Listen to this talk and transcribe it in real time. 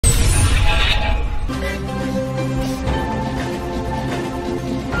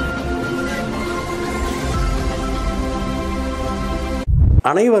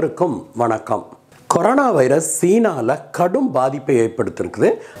அனைவருக்கும் வணக்கம். Corona virus சீனால கடும் பாதிப்பை ஏற்படுத்தியிருக்குது.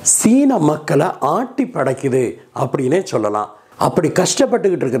 சீன மக்களை ஆட்டி படைக்குது அப்படின்னே சொல்லலாம். அப்படி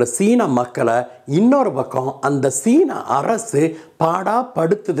கஷ்டப்பட்டுக்கிட்டு இருக்கிற சீன மக்களை இன்னொரு பக்கம் அந்த சீன அரசு பாடா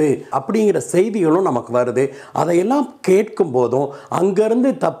படுத்துது அப்படிங்கிற செய்திகளும் நமக்கு வருது. அதையெல்லாம் கேட்கும் போதும்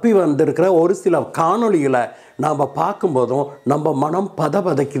அங்கேருந்து தப்பி வந்திருக்கிற ஒரு சில காணொளிகளை நாம் பார்க்கும்போதும் நம்ம மனம்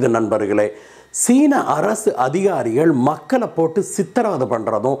பதபதைக்குது நண்பர்களே. சீன அரசு அதிகாரிகள் மக்களை போட்டு சித்திரவதை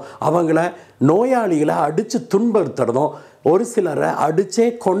பண்ணுறதும், அவங்கள நோயாளிகளை அடித்து துன்புறுத்துறதும், ஒரு சிலரை அடித்தே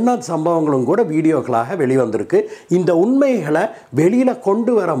கொன்ன சம்பவங்களும் கூட வீடியோக்களாக வெளிவந்திருக்கு. இந்த உண்மைகளை வெளியில்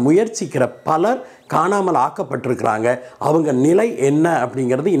கொண்டு வர முயற்சிக்கிற பலர் காணாமல் ஆக்கப்பட்டிருக்கிறாங்க. அவங்க நிலை என்ன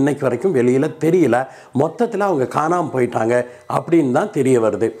அப்படிங்கிறது இன்னைக்கு வரைக்கும் வெளியில் தெரியல. மொத்தத்தில் அவங்க காணாமல் போயிட்டாங்க அப்படின்னு தான் தெரிய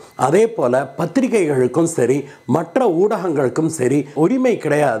வருது. அதே போல் பத்திரிகைகளுக்கும் சரி மற்ற ஊடகங்களுக்கும் சரி உரிமை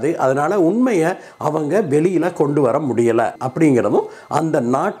கிடையாது. அதனால் உண்மையை அவங்க வெளியில் கொண்டு வர முடியலை அப்படிங்கிறதும் அந்த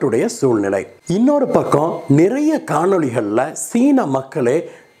நாட்டுடைய சூழ்நிலை. இன்னொரு பக்கம் நிறைய காணொளிகளில் சீன மக்களே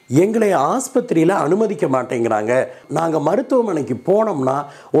எங்களை ஆஸ்பத்திரியில் அனுமதிக்க மாட்டேங்கிறாங்க, நாங்கள் மருத்துவமனைக்கு போனோம்னா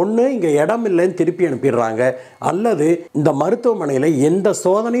ஒன்று இங்கே இடம் இல்லைன்னு திருப்பி அனுப்பிடுறாங்க, அல்லது இந்த மருத்துவமனையில் எந்த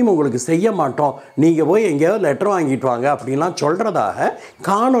சோதனையும் உங்களுக்கு செய்ய மாட்டோம், நீங்கள் போய் எங்கேயாவது லெட்டர் வாங்கிட்டு வாங்க அப்படின்லாம் சொல்கிறதாக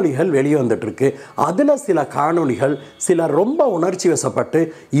காணொளிகள் வெளியே வந்துட்டுருக்கு. அதில் சில காணொளிகள் சிலர் ரொம்ப உணர்ச்சி வசப்பட்டு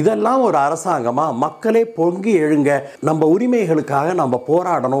இதெல்லாம் ஒரு அரசாங்கமாக, மக்களே பொங்கி எழுங்க, நம்ம உரிமைகளுக்காக நம்ம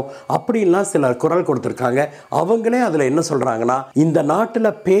போராடணும் அப்படின்லாம் சிலர் குரல் கொடுத்துருக்காங்க. அவங்களே அதில் என்ன சொல்கிறாங்கன்னா, இந்த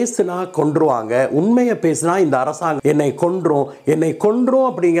நாட்டில் பேசுனா கொன்றுவாங்க, உண்மையை பேசுனா இந்த அரசாங்கம் என்னை கொன்றும்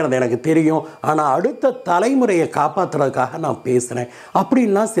அப்படிங்கிறது எனக்கு தெரியும், ஆனால் அடுத்த தலைமுறையை காப்பாற்றுறதுக்காக நான் பேசுகிறேன்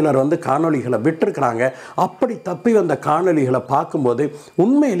அப்படின்லாம் சிலர் காணொளிகளை விட்டுருக்கிறாங்க. அப்படி தப்பி வந்த காணொளிகளை பார்க்கும்போது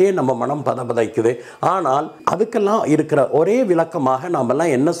உண்மையிலேயே நம்ம மனம் பதபதைக்குது. ஆனால் அதுக்கெல்லாம் இருக்கிற ஒரே விளக்கமாக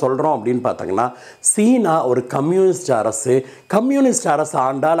நாமெல்லாம் என்ன சொல்கிறோம் அப்படின்னு பார்த்தோங்கன்னா, சீனா ஒரு கம்யூனிஸ்ட் அரசு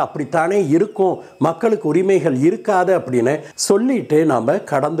ஆண்டால் அப்படித்தானே இருக்கும், மக்களுக்கு உரிமைகள் இருக்காது அப்படின்னு சொல்லிட்டு நாம்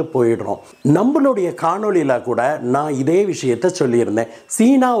கடந்து போயிடுறோம். நம்மளுடைய காணொளியில கூட நான் இதே விஷயத்தை சொல்லியிருந்தேன்.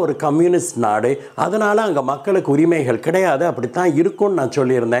 சீனா ஒரு கம்யூனிஸ்ட் நாடு, அதனால அங்க மக்களுக்கு உரிமைகள் கிடையாது, அப்படித்தான் இருக்கும்னு நான்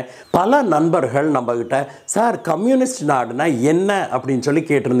சொல்லியிருந்தேன். பல நண்பர்கள் நம்ம கிட்ட, சார் கம்யூனிஸ்ட் நாடுனா என்ன அப்படின்னு சொல்லி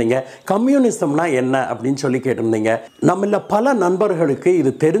கேட்டிருந்தீங்க, கம்யூனிசம்னா என்ன அப்படின்னு சொல்லி கேட்டிருந்தீங்க. நம்மள பல நண்பர்களுக்கு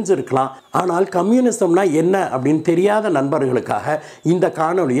இது தெரிஞ்சிருக்கலாம், ஆனால் கம்யூனிசம்னா என்ன அப்படின்னு தெரியாத நண்பர்களுக்காக இந்த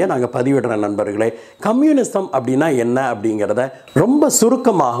காணொளியை நாங்கள் பதிவிடுறோம். நண்பர்களே, கம்யூனிசம் அப்படின்னா என்ன அப்படிங்கிறத ரொம்ப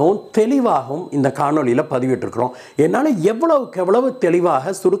சுருக்கமாகவும் தெளிவாகவும் இந்த காணொளியில் பதிவிட்டிருக்கிறோம். என்னால் எவ்வளவு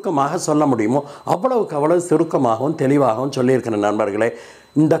தெளிவாக சுருக்கமாக சொல்ல முடியுமோ அவ்வளவு சுருக்கமாகவும் தெளிவாகவும் சொல்லியிருக்கிறேன். நண்பர்களே,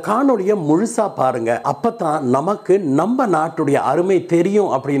 இந்த காணொளியை முழுசா பாருங்க, அப்பதான் நமக்கு நம்ம நாட்டுடைய அருமை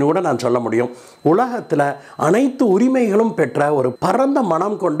தெரியும் அப்படின்னு கூட நான் சொல்ல முடியும். உலகத்தில் அனைத்து உரிமைகளும் பெற்ற ஒரு பரந்த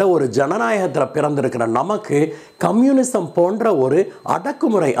மனம் கொண்ட ஒரு ஜனநாயகத்தில் பிறந்திருக்கிற நமக்கு கம்யூனிசம் போன்ற ஒரு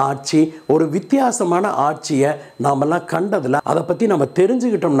அடக்குமுறை ஆட்சி, ஒரு வித்தியாசமான ஆட்சியை நாமெல்லாம் கண்டதில் அதை பற்றி நம்ம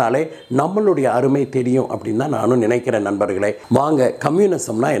தெரிஞ்சுக்கிட்டோம்னாலே நம்மளுடைய அருமை தெரியும் அப்படின்னு தான் நானும் நினைக்கிறேன். நண்பர்களே, வாங்க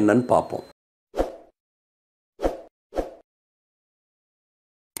கம்யூனிசம்னா என்னன்னு பார்ப்போம்.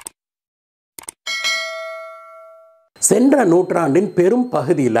 சென்ற நூற்றாண்டின் பெரும்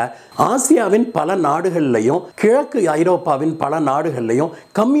பகுதியில் ஆசியாவின் பல நாடுகள்லையும் கிழக்கு ஐரோப்பாவின் பல நாடுகள்லையும்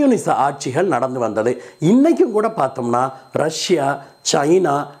கம்யூனிச ஆட்சிகள் நடந்து வந்தது. இன்னைக்கும் கூட பார்த்தோம்னா ரஷ்யா,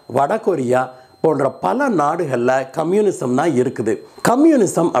 சைனா, வடகொரியா போன்ற பல நாடுகளில் கம்யூனிசம் தான் இருக்குது.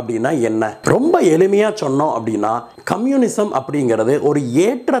 கம்யூனிசம் அப்படின்னா என்ன? ரொம்ப எளிமையாக சொன்னோம் அப்படின்னா, கம்யூனிசம் அப்படிங்கிறது ஒரு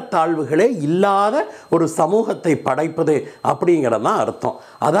ஏற்றத்தாழ்வுகளே இல்லாத ஒரு சமூகத்தை படைப்பது அப்படிங்கிறது தான் அர்த்தம்.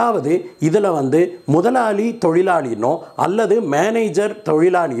 அதாவது இதில் முதலாளி தொழிலாளினோ அல்லது மேனேஜர்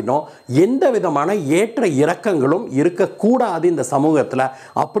தொழிலாளினோ எந்த விதமான ஏற்ற இறக்கங்களும் இருக்கக்கூடாது இந்த சமூகத்தில்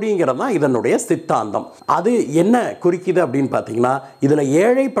அப்படிங்கிறது தான் இதனுடைய சித்தாந்தம். அது என்ன குறிக்குது அப்படின்னு பார்த்தீங்கன்னா, இதில்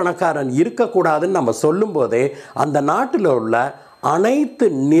ஏழை பணக்காரன் இருக்கக்கூடாதுன்னு நம்ம சொல்லும் போதே அந்த நாட்டில் உள்ள அனைத்து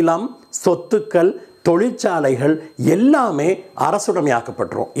நிலம், சொத்துக்கள், தொழிற்சாலைகள் எல்லாமே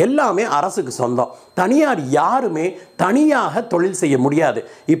அரசுடைமையாக்கப்பட்டுரும். எல்லாமே அரசுக்கு சொந்தம். தனியார் யாருமே தனியாக தொழில் செய்ய முடியாது.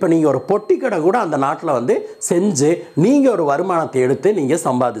 இப்போ நீங்கள் ஒரு பொட்டி கடை கூட அந்த நாட்டில் செஞ்சு நீங்கள் ஒரு வருமானத்தை எடுத்து நீங்கள்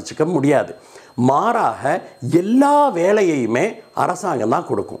சம்பாதிச்சுக்க முடியாது. மாறாக எல்லா வேலையுமே அரசாங்கம் தான்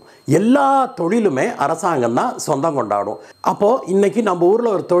கொடுக்கும், எல்லா தொழிலுமே அரசாங்கம் தான் சொந்தம் கொண்டாடும். அப்போது இன்றைக்கி நம்ம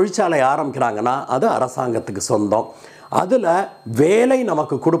ஊரில் ஒரு தொழிற்சாலை ஆரம்பிக்கிறாங்கன்னா அது அரசாங்கத்துக்கு சொந்தம். அதில் வேலை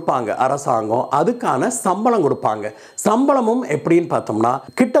நமக்கு கொடுப்பாங்க அரசாங்கம், அதுக்கான சம்பளம் கொடுப்பாங்க. சம்பளமும் எப்படின்னு பார்த்தோம்னா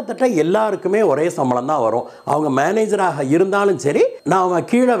கிட்டத்தட்ட எல்லாருக்குமே ஒரே சம்பளம் தான் வரும். அவங்க மேனேஜராக இருந்தாலும் சரி, நாம்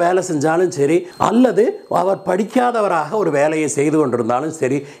கீழே வேலை செஞ்சாலும் சரி, அல்லது அவர் படிக்காதவராக ஒரு வேலையை செய்து கொண்டிருந்தாலும்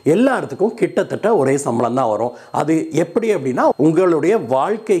சரி, எல்லாத்துக்கும் கிட்டத்தட்ட ஒரே சம்பளம் தான் வரும். அது எப்படி அப்படின்னா, உங்களுடைய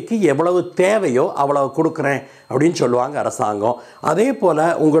வாழ்க்கைக்கு எவ்வளவு தேவையோ அவ்வளவு கொடுக்குறேன் அப்படின்னு சொல்லுவாங்க அரசாங்கம். அதே போல்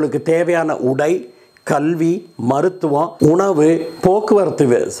உங்களுக்கு தேவையான உடை, கல்வி, மருத்துவம், உணவு,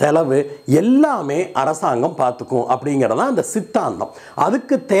 போக்குவரத்து செலவு எல்லாமே அரசாங்கம் பார்த்துக்கும் அப்படிங்கிறதா அந்த சித்தாந்தம்.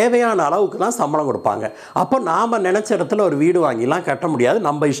 அதுக்கு தேவையான அளவுக்கு தான் சம்பளம் கொடுப்பாங்க. அப்போ நாம் நினச்ச இடத்துல ஒரு வீடு வாங்கிலாம் கட்ட முடியாது,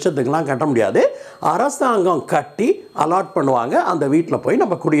 நம்ம இஷ்டத்துக்குலாம் கட்ட முடியாது. அரசாங்கம் கட்டி அலாட் பண்ணுவாங்க, அந்த வீட்டில் போய்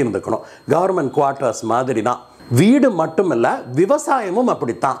நம்ம குடியிருந்துக்கணும். கவர்மெண்ட் குவார்ட்டர்ஸ் மாதிரி தான். வீடு மட்டுமல்ல, விவசாயமும்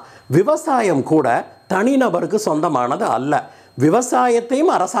அப்படித்தான். விவசாயம் கூட தனிநபருக்கு சொந்தமானது அல்ல.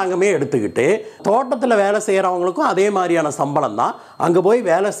 விவசாயத்தையும் அரசாங்கமே எடுத்துக்கிட்டு தோட்டத்தில் வேலை செய்கிறவங்களுக்கும் அதே மாதிரியான சம்பளம் தான். அங்கே போய்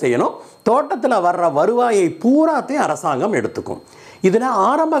வேலை செய்யணும். தோட்டத்தில் வர்ற வருவாயை பூராத்தையும் அரசாங்கம் எடுத்துக்கும். இதில்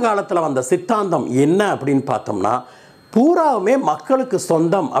ஆரம்ப காலத்தில் வந்த சித்தாந்தம் என்ன அப்படின்னு பார்த்தோம்னா, பூராவுமே மக்களுக்கு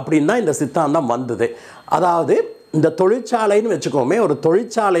சொந்தம் அப்படின்னு தான் இந்த சித்தாந்தம் வந்தது. அதாவது இந்த தொழிற்சாலைன்னு வச்சுக்கோமே, ஒரு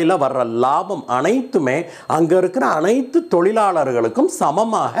தொழிற்சாலையில் வர்ற லாபம் அனைத்துமே அங்கே இருக்கிற அனைத்து தொழிலாளர்களுக்கும்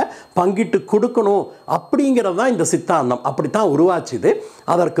சமமாக பங்கிட்டு கொடுக்கணும் அப்படிங்கிறது தான் இந்த சித்தாந்தம். அப்படித்தான் உருவாச்சுது.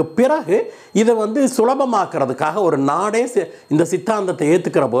 அதற்கு பிறகு இதை சுலபமாக்குறதுக்காக ஒரு நாடே இந்த சித்தாந்தத்தை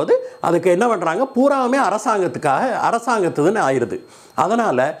ஏற்றுக்கிற போது அதுக்கு என்ன பண்ணுறாங்க, பூராமே அரசாங்கத்துன்னு ஆயிடுது.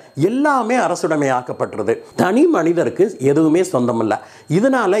 அதனால் எல்லாமே அரசுடைமையாக்கப்பட்டுருது. தனி மனிதருக்கு எதுவுமே சொந்தம் இல்லை.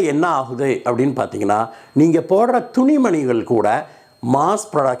 இதனால் என்ன ஆகுது அப்படின்னு பார்த்தீங்கன்னா, நீங்கள் போடுற துணிமணிகள் கூட மாஸ்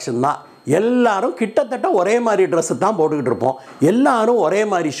ப்ரொடக்ஷன் தான். எல்லாரும் கிட்டத்தட்ட ஒரே மாதிரி ட்ரெஸ்ஸு தான் போட்டுக்கிட்டு இருப்போம். எல்லாரும் ஒரே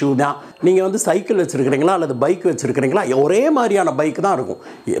மாதிரி ஷூ தான். நீங்கள் சைக்கிள் வச்சுருக்கிறீங்களா அல்லது பைக் வச்சுருக்கிறீங்களா, ஒரே மாதிரியான பைக் தான் இருக்கும்.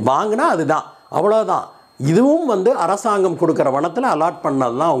 வாங்கினா அதுதான், அவ்வளோதான். இதுவும் அரசாங்கம் கொடுக்குற வனத்தில் அலாட்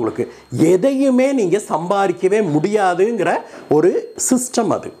பண்ணது தான் உங்களுக்கு. எதையுமே நீங்கள் சம்பாதிக்கவே முடியாதுங்கிற ஒரு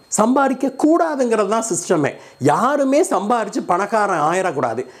சிஸ்டம். அது சம்பாதிக்க கூடாதுங்கிறது தான் சிஸ்டமே. யாருமே சம்பாரித்து பணக்காரன்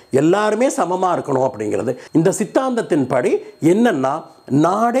ஆயிடக்கூடாது, எல்லாருமே சமமாக இருக்கணும் அப்படிங்கிறது இந்த சித்தாந்தத்தின் படி. என்னன்னா,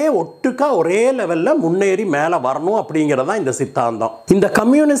 நாடே ஒட்டுக்கா ஒரே லெவலில் முன்னேறி மேலே வரணும் அப்படிங்கிறது தான் இந்த சித்தாந்தம். இந்த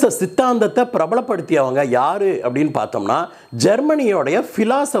கம்யூனிச சித்தாந்தத்தை பிரபலப்படுத்தியவங்க யாரு அப்படின்னு பார்த்தோம்னா, ஜெர்மனியோடைய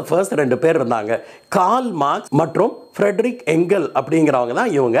பிலாசபர்ஸ் 2 பேர் இருந்தாங்க. கார்ல் மார்க்ஸ் மற்றும் ஃப்ரெட்ரிக் எங்கல் அப்படிங்கிறவங்க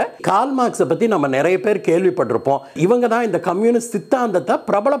தான் இவங்க. கார்ல் மார்க்ஸை பற்றி நம்ம நிறைய பேர் கேள்விப்பட்டிருப்போம். இவங்க தான் இந்த கம்யூனிஸ்ட் சித்தாந்தத்தை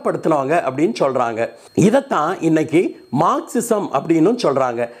பிரபலப்படுத்தினவங்க அப்படின்னு சொல்கிறாங்க. இதைத்தான் இன்னைக்கு மார்க்சிசம் அப்படின்னு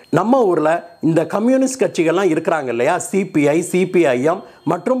சொல்கிறாங்க. நம்ம ஊரில் இந்த கம்யூனிஸ்ட் கட்சிகள்லாம் இருக்கிறாங்க இல்லையா, சிபிஐ, சிபிஐஎம்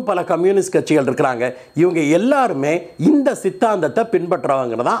மற்றும் பல கம்யூனிஸ்ட் கட்சிகள் இருக்கிறாங்க. இவங்க எல்லாருமே இந்த சித்தாந்தத்தை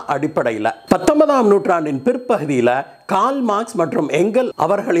பின்பற்றவங்க தான் அடிப்படையில். 19ஆம் நூற்றாண்டின் பிற்பகுதியில் கார்ல் மார்க்ஸ் மற்றும் எங்கல்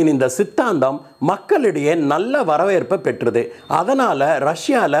அவர்களின் இந்த சித்தாந்தம் மக்களிடையே நல்ல வரவேற்பை பெற்றது. அதனால்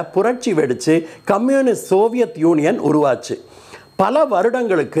ரஷ்யாவில் புரட்சி வெடித்து கம்யூனிஸ்ட் சோவியத் யூனியன் உருவாச்சு. பல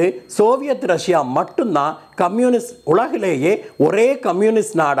வருடங்களுக்கு சோவியத் ரஷ்யா மட்டும்தான் கம்யூனிஸ்ட் உலகிலேயே ஒரே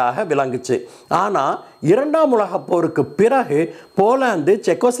கம்யூனிஸ்ட் நாடாக விளங்குச்சு. ஆனால் 2ஆம் உலகப் போருக்கு பிறகு போலாந்து,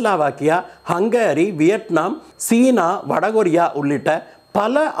 செக்கோஸ்லோவாக்கியா, ஹங்கேரி, வியட்நாம், சீனா, வடகொரியா உள்ளிட்ட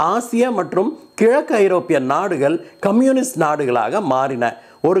பல ஆசிய மற்றும் கிழக்கு ஐரோப்பிய நாடுகள் கம்யூனிஸ்ட் நாடுகளாக மாறின.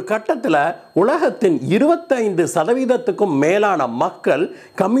 ஒரு கட்டத்தில் உலகத்தின் 25% மேலான மக்கள்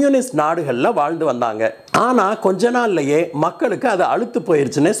கம்யூனிஸ்ட் நாடுகளில் வாழ்ந்து வந்தாங்க. ஆனால் கொஞ்ச நாள்லயே மக்களுக்கு அது அலுத்து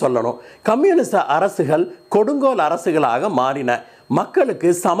போயிருச்சுன்னே சொல்லணும். கம்யூனிஸ்ட் அரசுகள் கொடுங்கோல் அரசுகளாக மாறின. மக்களுக்கு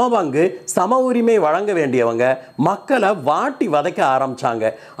சமபங்கு, சம உரிமை வழங்க வேண்டியவங்க மக்களை வாட்டி வதைக்க ஆரம்பிச்சாங்க.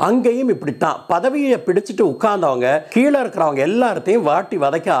 அங்கேயும் இப்படித்தான். பதவியை பிடிச்சிட்டு உட்கார்ந்தவங்க கீழே இருக்கிறவங்க எல்லாத்தையும் வாட்டி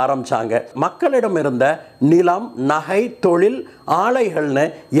வதைக்க ஆரம்பிச்சாங்க. மக்களிடம் இருந்த நிலம், நகை, தொழில், ஆலைகள்னு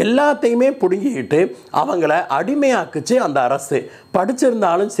எல்லாத்தையுமே பிடுங்கிக்கிட்டு அவங்கள அடிமையாக்குச்சு அந்த அரசு.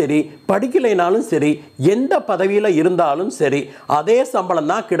 படிச்சிருந்தாலும் சரி, படிக்கலைனாலும் சரி, எந்த பதவியில் இருந்தாலும் சரி, அதே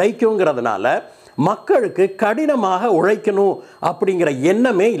சம்பளம் தான் கிடைக்குங்கிறதுனால மக்களுக்கு கடினமாக உழைக்கணும் அப்படிங்கிற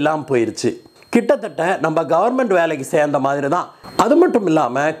எண்ணமே இல்லாமல் போயிருச்சு. கிட்டத்தட்ட நம்ம கவர்மெண்ட் வேலைக்கு சேர்ந்த மாதிரி தான். அது மட்டும்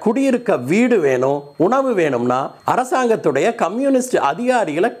இல்லாமல் குடியிருக்க வீடு வேணும், உணவு வேணும்னா அரசாங்கத்துடைய கம்யூனிஸ்ட்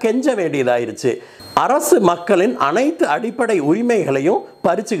அதிகாரிகளை கெஞ்ச வேண்டியதாயிருச்சு. அரசு மக்களின் அனைத்து அடிப்படை உரிமைகளையும்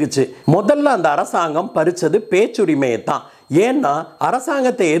பறிச்சுக்குச்சு. முதல்ல அந்த அரசாங்கம் பறிச்சது பேச்சுரிமையை தான். ஏன்னா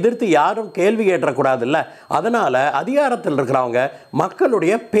அரசாங்கத்தை எதிர்த்து யாரும் கேள்வி கேட்டக்கூடாதுல்ல. அதனால அதிகாரத்தில் இருக்கிறவங்க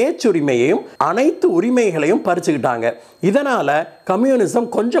மக்களுடைய பேச்சுரிமையையும் அனைத்து உரிமைகளையும் பறிச்சுக்கிட்டாங்க. இதனால கம்யூனிசம்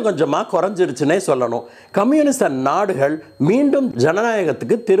கொஞ்சம் கொஞ்சமாக குறைஞ்சிருச்சுன்னே சொல்லணும். கம்யூனிச நாடுகள் மீண்டும்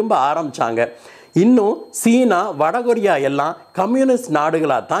ஜனநாயகத்துக்கு திரும்ப ஆரம்பிச்சாங்க. இன்னும் சீனா, வடகொரியா எல்லாம் கம்யூனிஸ்ட்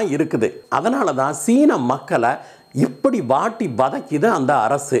நாடுகளாக தான் இருக்குது. அதனால தான் சீன மக்களை இப்படி வாட்டி வதக்கிது அந்த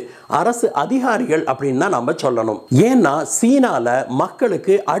அரசு அதிகாரிகள் அப்படின்னு தான் நம்ம சொல்லணும். ஏன்னா சீனால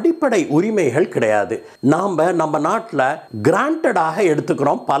மக்களுக்கு அடிப்படை உரிமைகள் கிடையாது. நம்ம நாட்டில் கிராண்டடாக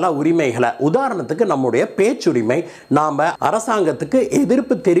எடுத்துக்கிறோம் பல உரிமைகளை. உதாரணத்துக்கு நம்முடைய பேச்சுரிமை, நாம அரசாங்கத்துக்கு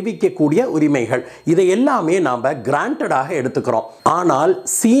எதிர்ப்பு தெரிவிக்கக்கூடிய உரிமைகள், இதை எல்லாமே நாம கிராண்டடாக எடுத்துக்கிறோம். ஆனால்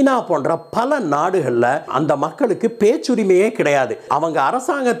சீனா போன்ற பல நாடுகள்ல அந்த மக்களுக்கு பேச்சுரிமையே கிடையாது. அவங்க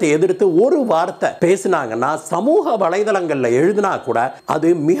அரசாங்கத்தை எதிர்த்து ஒரு வார்த்தை பேசினாங்கன்னா சமூக வலைதளங்கள்ல எழுதினா கூட அது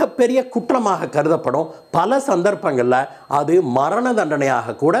மிகப்பெரிய குற்றமாக கருதப்படும். பல சந்தர்ப்பங்கள்ல அது மரண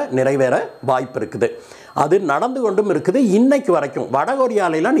தண்டனையாக கூட நிறைவேற வாய்ப்பு இருக்குது. அது நடந்து கொண்டும் இருக்குது இன்னைக்கு வரைக்கும்.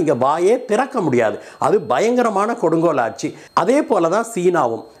 வடகொரியாலாம் நீங்க வாயே திறக்க முடியாது. அது பயங்கரமான கொடுங்கோல் ஆட்சி. அதே போலதான்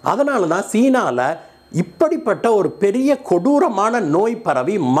சீனாவும். அதனாலதான் சீனால இப்படிப்பட்ட ஒரு பெரிய கொடூரமான நோய்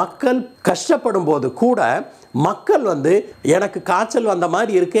பரவி மக்கள் கஷ்டப்படும் போது கூட மக்கள் எனக்கு காய்ச்சல் வந்த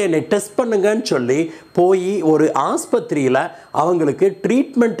மாதிரி இருக்கு, என்னை டெஸ்ட் பண்ணுங்கன்னு சொல்லி போய் ஒரு ஆஸ்பத்திரியில் அவங்களுக்கு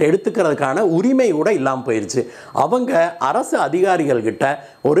ட்ரீட்மெண்ட் எடுத்துக்கிறதுக்கான உரிமை கூட இல்லாமல் போயிடுச்சு. அவங்க அரசு அதிகாரிகள் கிட்ட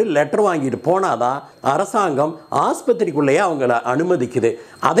ஒரு லெட்டர் வாங்கிட்டு போனாதான் அரசாங்கம் ஆஸ்பத்திரிக்குள்ளேயே அவங்கள அனுமதிக்குது.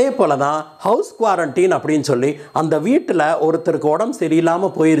 அதே போல தான் ஹவுஸ் குவாரண்டைன் அப்படின்னு சொல்லி அந்த வீட்டில் ஒருத்தருக்கு உடம்பு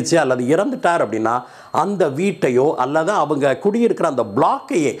சரியில்லாமல் போயிருச்சு அல்லது இறந்துட்டார் அப்படின்னா அந்த வீட்டையோ அல்லது அவங்க குடியிருக்கிற அந்த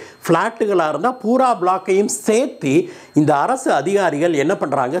பிளாக்கையே, ஃப்ளாட்டுகளாக இருந்தால் பூரா பிளாக்கையும் சேர்த்து இந்த அரசு அதிகாரிகள் என்ன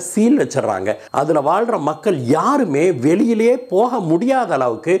பண்றாங்க, சீல் வச்சிடறாங்க. அதுல வாழ்ற மக்கள் யாருமே வெளியிலே போக முடியாத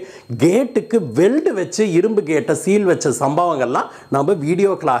அளவுக்கு கேட்டுக்கு வெல்டு வச்சு இரும்பு கேட்டை சீல் வச்ச சம்பவங்கள்லாம் நம்ம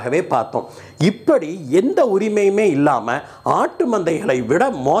வீடியோக்களாகவே பார்த்தோம். இப்படி எந்த உரிமையுமே இல்லாம ஆட்டு மந்தைகளை விட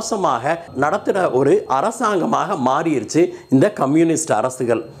மோசமாக நடத்துகிற ஒரு அரசாங்கமாக மாறிடுச்சு இந்த கம்யூனிஸ்ட்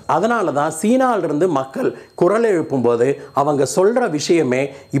அரசுகள். அதனால தான் சீனாவிலிருந்து மக்கள் குரல் எழுப்பும் போது அவங்க சொல்ற விஷயமே,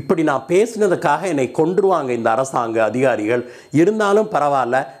 இப்படி நான் பேசினதுக்காக என்னை கொன்றுவாங்க இந்த அரசாங்க அதிகாரிகள், இருந்தாலும்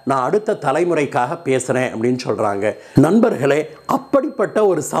பரவாயில்ல நான் அடுத்த தலைமுறைக்காக பேசுறேன் அப்படின்னு சொல்றாங்க. நண்பர்களே, அப்படிப்பட்ட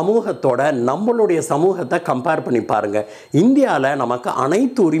ஒரு சமூகத்தோட நம்மளுடைய சமூகத்தை கம்பேர் பண்ணி பாருங்க. இந்தியாவில் நமக்கு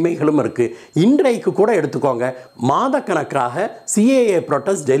அனைத்து உரிமைகளும் இருக்கு. இன்றைக்கு கூட எடுத்துக்கோங்க, மாதக்கணக்காக சிஏஏ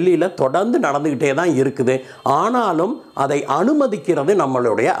ப்ரொட்டஸ்ட் டெல்லியில் தொடர்ந்து நடந்துகிட்டே தான் இருக்குது. ஆனாலும் அதை அனுமதிக்கிறது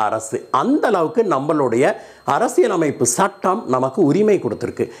நம்மளுடைய அரசு. அந்த அளவுக்கு நம்மளுடைய அரசியலமைப்பு சட்டம் நமக்கு உரிமை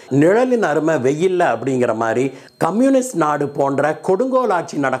கொடுத்திருக்கு. நிழலின் அருமை வெயில்ல அப்படிங்கிற மாதிரி கம்யூனிஸ்ட் நாடு போன்ற கொடுங்கோல்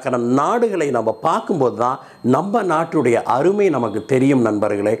ஆட்சி நடக்கிற நாடுகளை நம்ம பார்க்கும்போது தான் நம்ம நாட்டுடைய அருமை நமக்கு தெரியும்.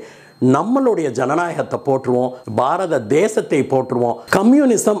 நண்பர்களே, நம்மளுடைய ஜனநாயகத்தை போற்றுவோம், பாரத தேசத்தை போற்றுவோம்.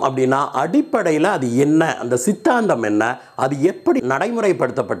 கம்யூனிசம் அப்படின்னா அடிப்படையில் அது என்ன, அந்த சித்தாந்தம் என்ன, அது எப்படி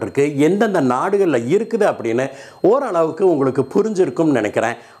நடைமுறைப்படுத்தப்பட்டிருக்கு, எந்தெந்த நாடுகளில் இருக்குது அப்படின்னு ஓரளவுக்கு உங்களுக்கு புரிஞ்சிருக்கும்னு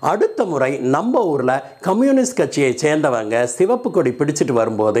நினைக்கிறேன். அடுத்த முறை நம்ம ஊரில் கம்யூனிஸ்ட் கட்சியை சேர்ந்தவங்க சிவப்பு கொடி பிடிச்சிட்டு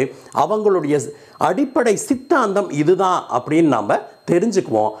வரும்போது அவங்களுடைய அடிப்படை சித்தாந்தம் இதுதான் அப்படின்னு நம்ம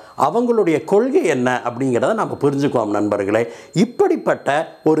தெரிஞ்சுக்குவோம். அவங்களுடைய கொள்கை என்ன அப்படிங்கிறத நம்ம புரிஞ்சுக்குவோம். நண்பர்களே, இப்படிப்பட்ட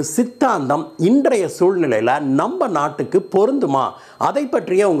ஒரு சித்தாந்தம் இன்றைய சூழ்நிலையில் நம்ம நாட்டுக்கு பொருந்துமா? அதை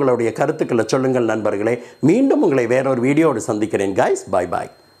பற்றிய உங்களுடைய கருத்துக்களை சொல்லுங்கள் நண்பர்களே. மீண்டும் உங்களை வேறொரு வீடியோடு சந்திக்கிறேன். கைஸ், பாய்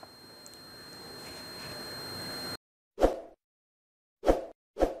பாய்.